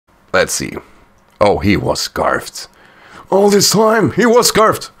Let's see. Oh, he was scarfed. All this time, he was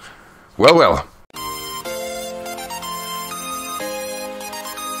scarfed. Well, well.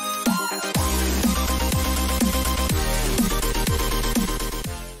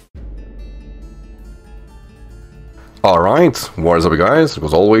 Alright, what is up guys?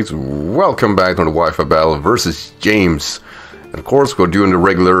 As always, welcome back to the Wi-Fi battle versus James. And of course, we're doing the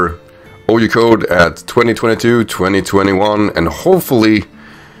regular OU code at 2022, 2021, and hopefully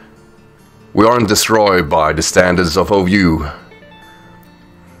we aren't destroyed by the standards of OU.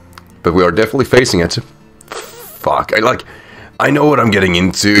 But we are definitely facing it. Fuck, I know what I'm getting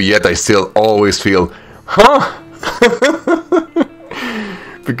into, yet I still always feel, huh?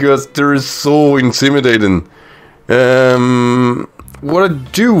 Because they're so intimidating. What I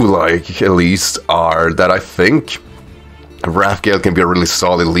do like, at least, are that I think Rafgale can be a really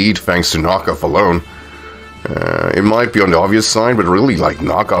solid lead thanks to knockoff alone. It might be on the obvious side, but really, like,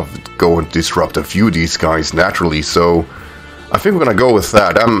 knockoff go and disrupt a few of these guys naturally, so I think we're gonna go with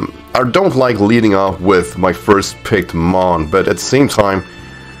that. I don't like leading off with my first picked Mon, but at the same time,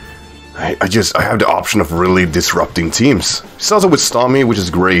 I have the option of really disrupting teams. It's also with Stormy, which is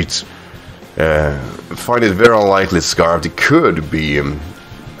great. Find it very unlikely Scarf. It could be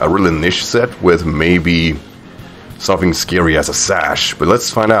a really niche set with maybe something scary as a sash, but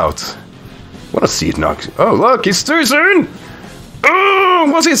let's find out. Wanna see it knock? Oh look, he's too soon!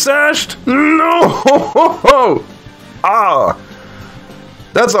 Oh, was he sashed? No! Ah,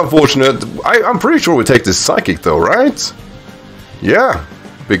 that's unfortunate. I'm pretty sure we take this psychic though, right? Yeah,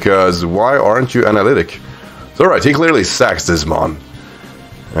 because why aren't you analytic? It's alright, he clearly sacks this Mon.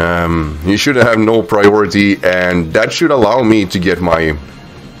 He should have no priority, and that should allow me to get my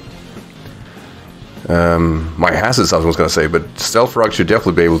my hazards, I was gonna say, but Stealth Rock should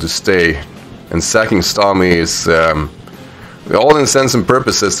definitely be able to stay, and sacking Stormy is, all intents and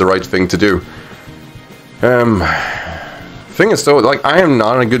purposes, the right thing to do. Thing is though, like, I am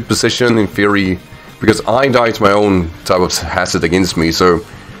not in a good position in theory, because I die to my own type of hazard against me, so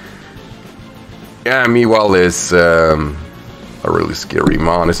yeah, Meanwhile is a really scary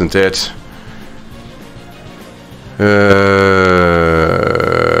Mon, isn't it?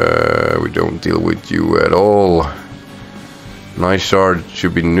 We don't deal with you at all. Nice Shard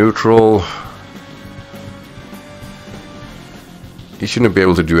should be neutral. He shouldn't be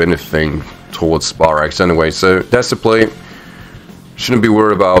able to do anything towards Sparax anyway, so that's the play. Shouldn't be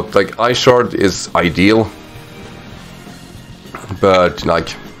worried about, like, Ice Shard is ideal, but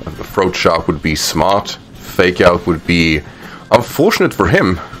like a Throat Shock would be smart. Fake Out would be unfortunate for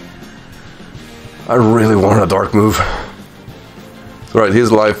him. I really want a dark move. Alright,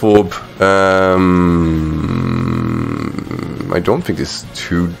 here's Life Orb. I don't think it's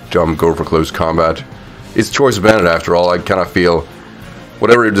too dumb go for close combat. It's Choice Bandit after all. I kind of feel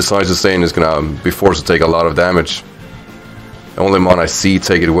whatever he decides to stay in is gonna be forced to take a lot of damage. The only Mon I see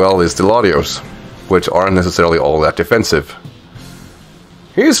take it well is the Latios, which aren't necessarily all that defensive.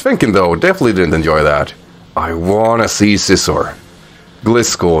 He's thinking though, definitely didn't enjoy that. I wanna see Scizor.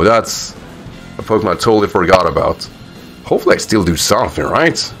 Gliscor, that's a Pokemon I totally forgot about. Hopefully I still do something,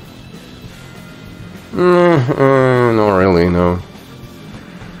 right? Not really, no.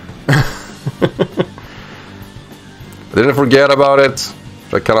 I didn't forget about it.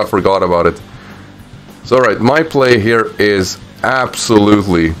 I kind of forgot about it. So alright, my play here is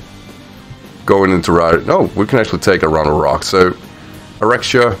absolutely going into ride. No, we can actually take a round of rock. So,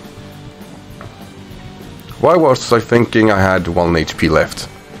 Erexia. Why was I thinking I had 1 HP left?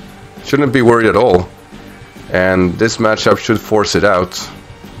 Shouldn't be worried at all. And this matchup should force it out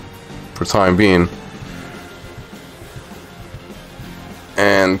for time being.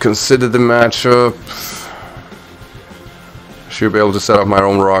 And consider the matchup. Should be able to set up my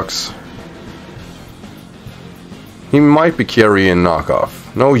own rocks. He might be carrying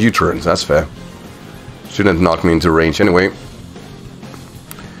knockoff. No U-turns, that's fair. Shouldn't knock me into range anyway.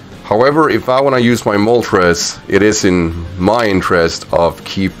 However, if I want to use my Moltres, it is in my interest of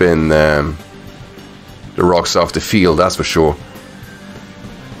keeping the rocks off the field, that's for sure.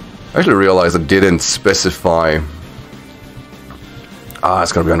 I actually realized I didn't specify...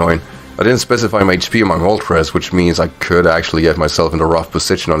 it's gonna be annoying. I didn't specify my HP on my Moltres, which means I could actually get myself in a rough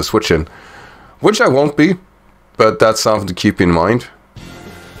position on the switch-in. Which I won't be, but that's something to keep in mind.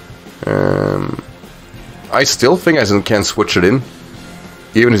 I still think I can switch it in.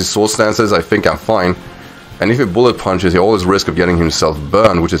 Even if his Sword stances, I think I'm fine. And if he bullet punches, he always risk of getting himself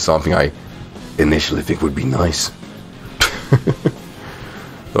burned, which is something I initially think would be nice.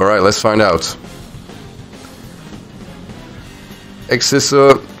 Alright, let's find out.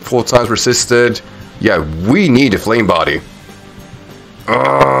 Xyssa, 4 times resisted. Yeah, we need a Flame Body.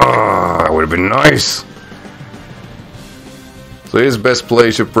 would have been nice. So his best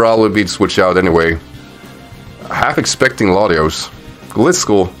play should probably be to switch out anyway. Half expecting Latios.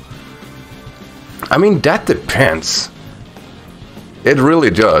 Gliscor. I mean, that depends. It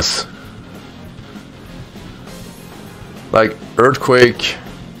really does. Like, Earthquake...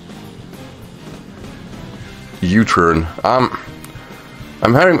 U-turn. I'm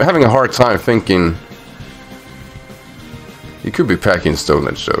having a hard time thinking... He could be packing Stone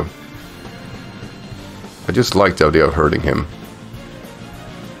Edge, though. I just like the idea of hurting him.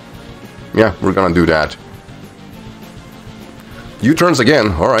 Yeah, we're gonna do that. U-turns again,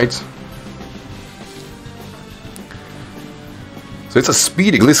 alright. So it's a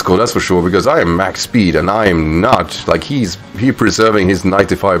speedy Gliscor, that's for sure, because I am max speed and I am not. Like, he's preserving his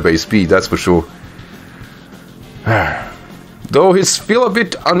 95 base speed, that's for sure. Though he's feel a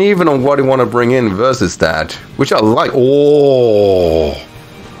bit uneven on what he want to bring in versus that, which I like. Oh,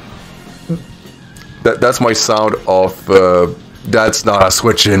 that's my sound of that's not a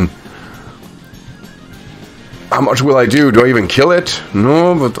switch in. How much will I do? Do I even kill it?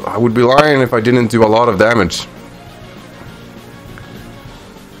 No, but I would be lying if I didn't do a lot of damage.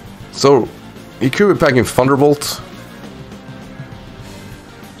 So he could be packing Thunderbolt.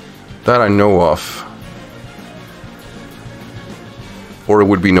 That I know of. Or it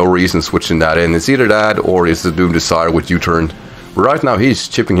would be no reason switching that in. It's either that or it's the Doom Desire with U-turn. Right now he's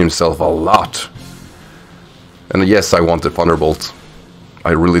chipping himself a lot. And yes, I want the Thunderbolt.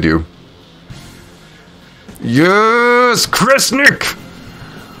 I really do. Yes, Kresnik!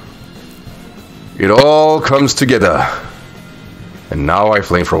 It all comes together. And now I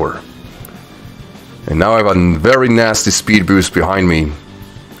Flamethrower. And now I have a very nasty speed boost behind me.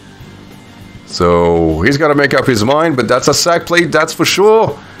 So he's got to make up his mind, but that's a sack plate, that's for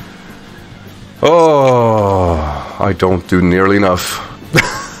sure. Oh, I don't do nearly enough.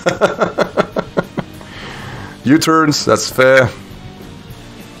 U-turns, that's fair.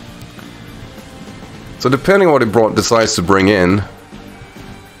 So depending on what he decides to bring in,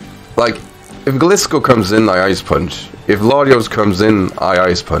 like, if Gliscor comes in, I Ice Punch. If Latios comes in, I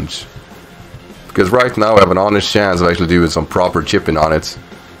Ice Punch. Because right now I have an honest chance of actually doing some proper chipping on it.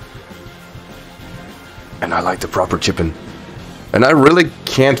 And I like the proper chipping. And I really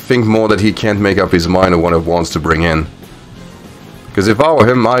can't think more that he can't make up his mind on what he wants to bring in. Because if I were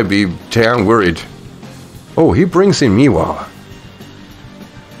him, I'd be damn worried. Oh, he brings in Miwa.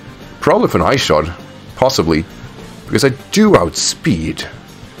 Probably for an Ice Shot. Possibly. Because I do outspeed.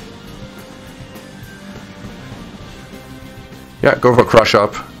 Yeah, go for a Crush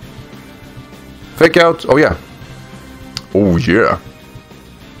Up. Fake Out. Oh yeah. Oh yeah.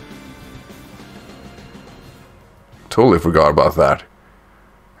 Totally forgot about that.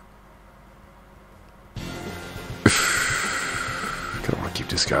 I want to keep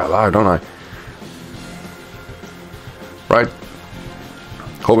this guy alive, don't I? Right.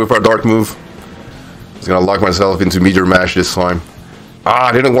 Hoping for a dark move. I was gonna lock myself into Meteor Mash this time. Ah,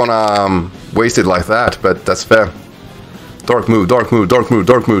 I didn't want to waste it like that, but that's fair. Dark move, dark move, dark move,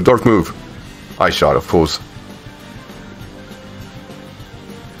 dark move, dark move. Ice Shot, of course.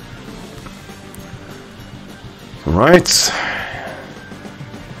 Right.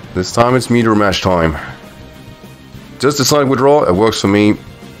 This time it's Meteor Mash time. Just decide withdraw, it works for me.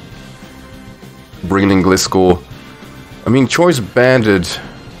 Bringing in Gliscor. I mean, Choice Banded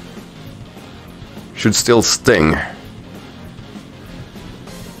should still sting.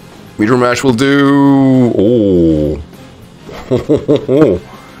 Meteor Mash will do... Oh.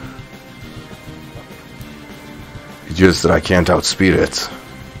 It's just that I can't outspeed it.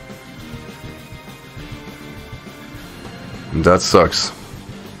 That sucks.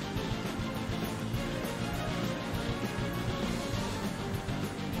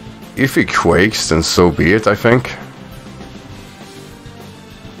 If he quakes, then so be it, I think.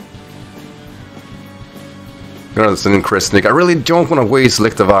 Gonna send in Kresnik. I really don't want to waste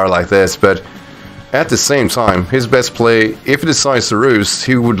Electivire like this, but at the same time, his best play, if he decides to roost,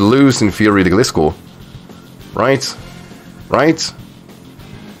 he would lose in theory to Gliscor. Right? Right?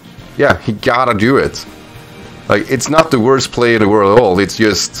 Yeah, he gotta do it. Like, it's not the worst play in the world at all, it's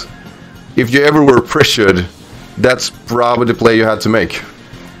just, if you ever were pressured, that's probably the play you had to make.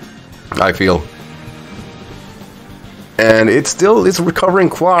 I feel. And it's recovering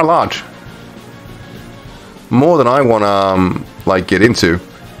quite a lot. More than I wanna, like, get into.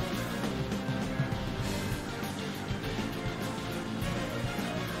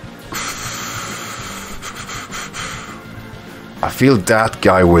 I feel that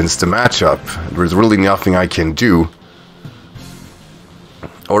guy wins the matchup. There's really nothing I can do.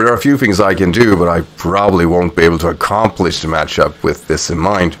 Or there are a few things I can do, but I probably won't be able to accomplish the matchup with this in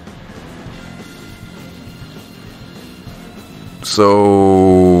mind.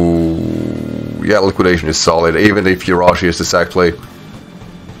 So yeah, liquidation is solid, even if Yarashi is the sack play.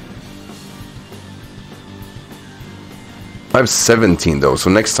 I have 17 though, so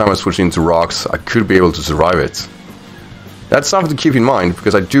next time I switch into rocks, I could be able to survive it. That's something to keep in mind,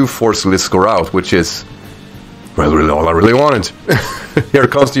 because I do force Liscor out, which is, well, really all I really wanted. Here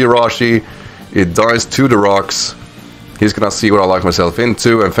comes the Yarashi, it dies to the rocks. He's gonna see what I lock myself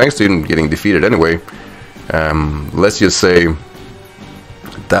into, and thanks to him getting defeated anyway, let's just say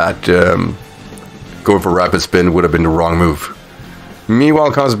that going for rapid spin would have been the wrong move.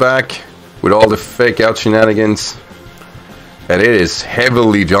 Meanwhile comes back with all the fake out shenanigans. And it is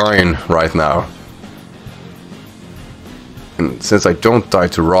heavily dying right now. And since I don't die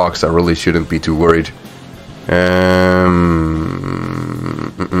to rocks, I really shouldn't be too worried. I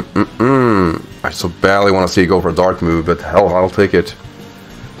so badly want to see it go for a dark move, but hell, I'll take it.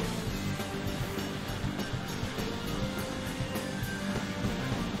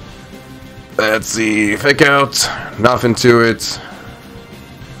 Let's see, fake out, nothing to it.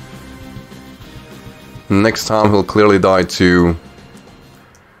 Next time he'll clearly die to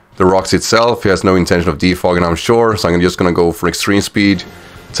the rocks itself. He has no intention of defogging, I'm sure, so I'm just gonna go for extreme speed,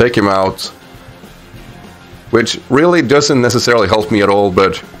 take him out, which really doesn't necessarily help me at all,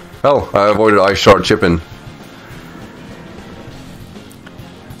 but hell, I avoided Ice Shard chipping.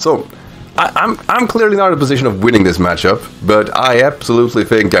 So I'm clearly not in a position of winning this matchup, but I absolutely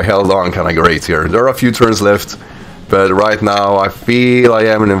think I held on kind of great here. There are a few turns left, but right now I feel I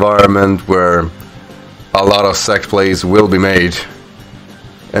am in an environment where a lot of sack plays will be made.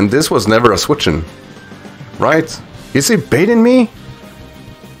 And this was never a switching, right? Is he baiting me?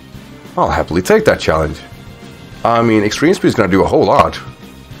 I'll happily take that challenge. I mean, extreme speed is gonna do a whole lot.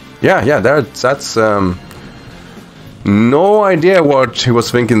 Yeah, that's no idea what he was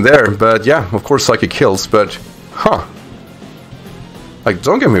thinking there, but yeah, of course psychic kills, but huh. Like,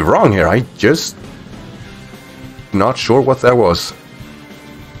 don't get me wrong here, I just not sure what that was.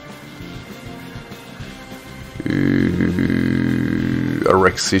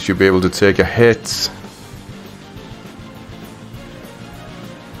 Rexy should be able to take a hit.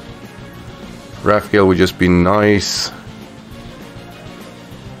 Rafgale would just be nice.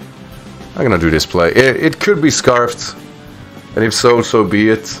 I'm gonna do this play. It could be scarfed, and if so, so be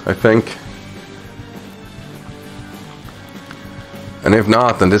it, I think. And if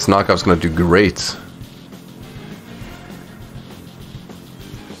not, then this knockoff's gonna do great.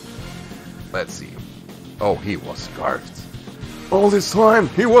 Let's see. Oh, he was scarfed. All this time,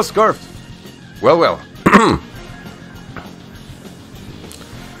 he was scarfed. Well, well.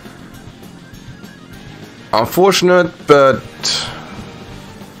 Unfortunate, but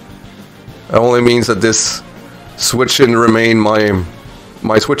it only means that this switch-in remain my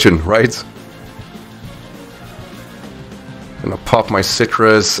switch-in, right? Gonna pop my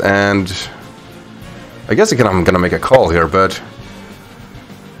citrus, and I guess I'm gonna make a call here, but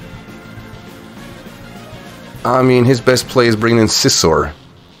I mean, his best play is bringing in Scizor.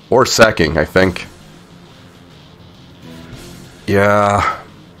 Or sacking, I think. Yeah.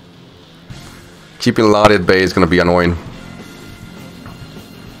 Keeping Lottie at bay is gonna be annoying.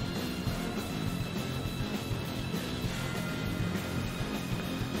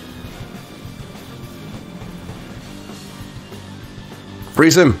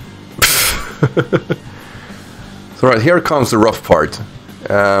 Freeze him! So right, here comes the rough part.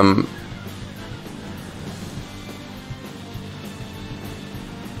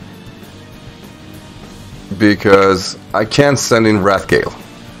 Because I can't send in Wrathgale.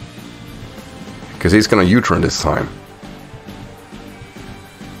 Because he's gonna U-turn this time.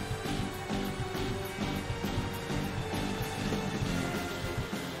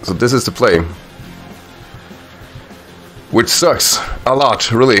 So this is the play. Which sucks a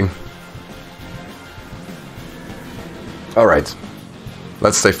lot, really. Alright.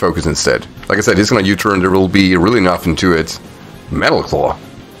 Let's stay focused instead. Like I said, he's gonna U-turn, there will be really nothing to it. Metal Claw.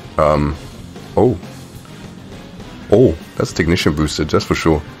 Oh. Oh, that's Technician boosted, that's for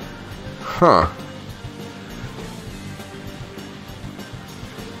sure. Huh.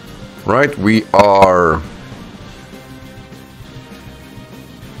 Right, we are...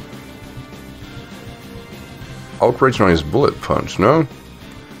 Outrage on his Bullet Punch, no?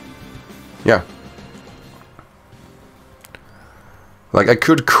 Yeah. Like, I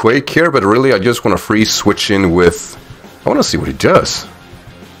could Quake here, but really I just want to free switch in with... I want to see what he does.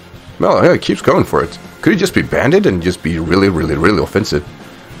 Well, yeah, he keeps going for it. Could he just be banded and just be really, really, really offensive?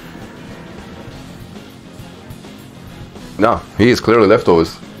 No, he is clearly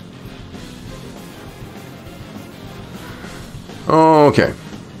leftovers. Okay.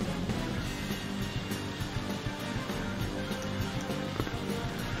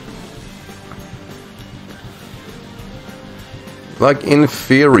 like, in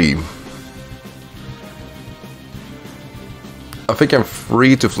theory, I think I'm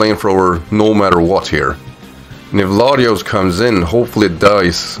free to flamethrower no matter what here. And if Latios comes in, hopefully it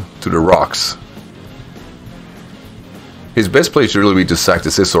dies to the rocks. His best play should really be to sack the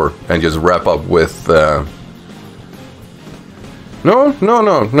Scizor and just wrap up with...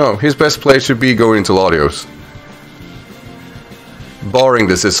 No. His best play should be going into Latios. Barring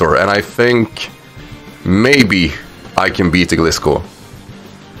the Scizor. And I think maybe I can beat the Gliscor.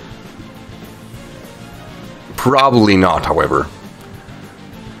 Probably not, however.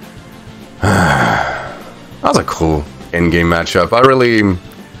 That's a cool in-game matchup. I really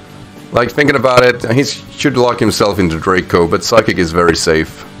like thinking about it. He should lock himself into Draco, but Psychic is very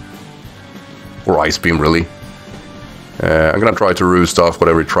safe. Or Ice Beam, really. I'm gonna try to roost off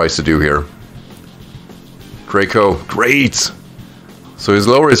whatever he tries to do here. Draco, great! So he's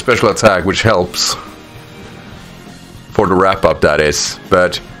lower his special attack, which helps. For the wrap-up, that is.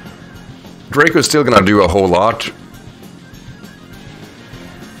 But Draco's still gonna do a whole lot.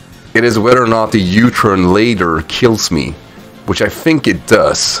 It is whether or not the U-turn later kills me, which I think it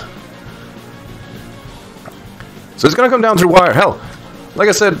does. So it's gonna come down to the wire. Hell, like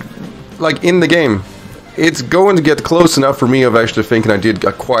I said, like in the game, it's going to get close enough for me of actually thinking I did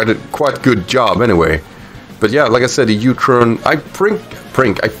a quite good job anyway. But yeah, like I said, the U-turn, I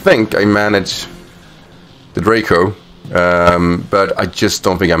think I managed the Draco, but I just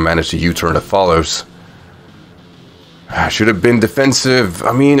don't think I managed the U-turn that follows. I should have been defensive.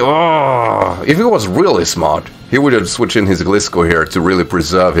 I mean, if he was really smart, he would have switched in his Gliscor here to really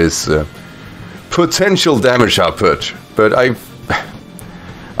preserve his potential damage output. But I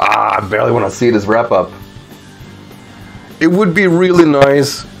barely want to see this wrap up. It would be really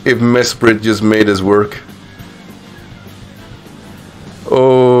nice if MESPRIT just made this work. I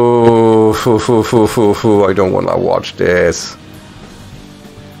don't want to watch this.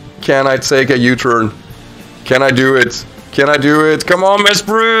 Can I take a U-turn? Can I do it? Can I do it? Come on,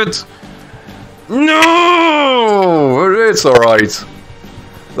 MESPRIT! No! It's alright.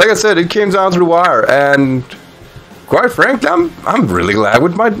 Like I said, it came down to the wire, and quite frankly, I'm really glad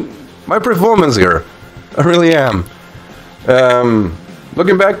with my performance here. I really am.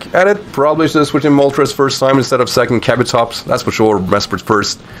 Looking back at it, probably should have switched in Moltres first time instead of second Kabutops. That's for sure. MESPRIT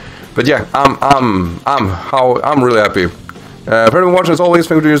first. But yeah, I'm really happy. For everyone watching, as always,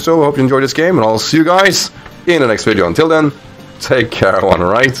 thank you for doing so. I hope you enjoyed this game, and I'll see you guys in the next video. Until then, take care, everyone,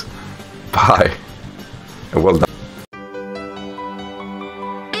 alright? Bye. And well done.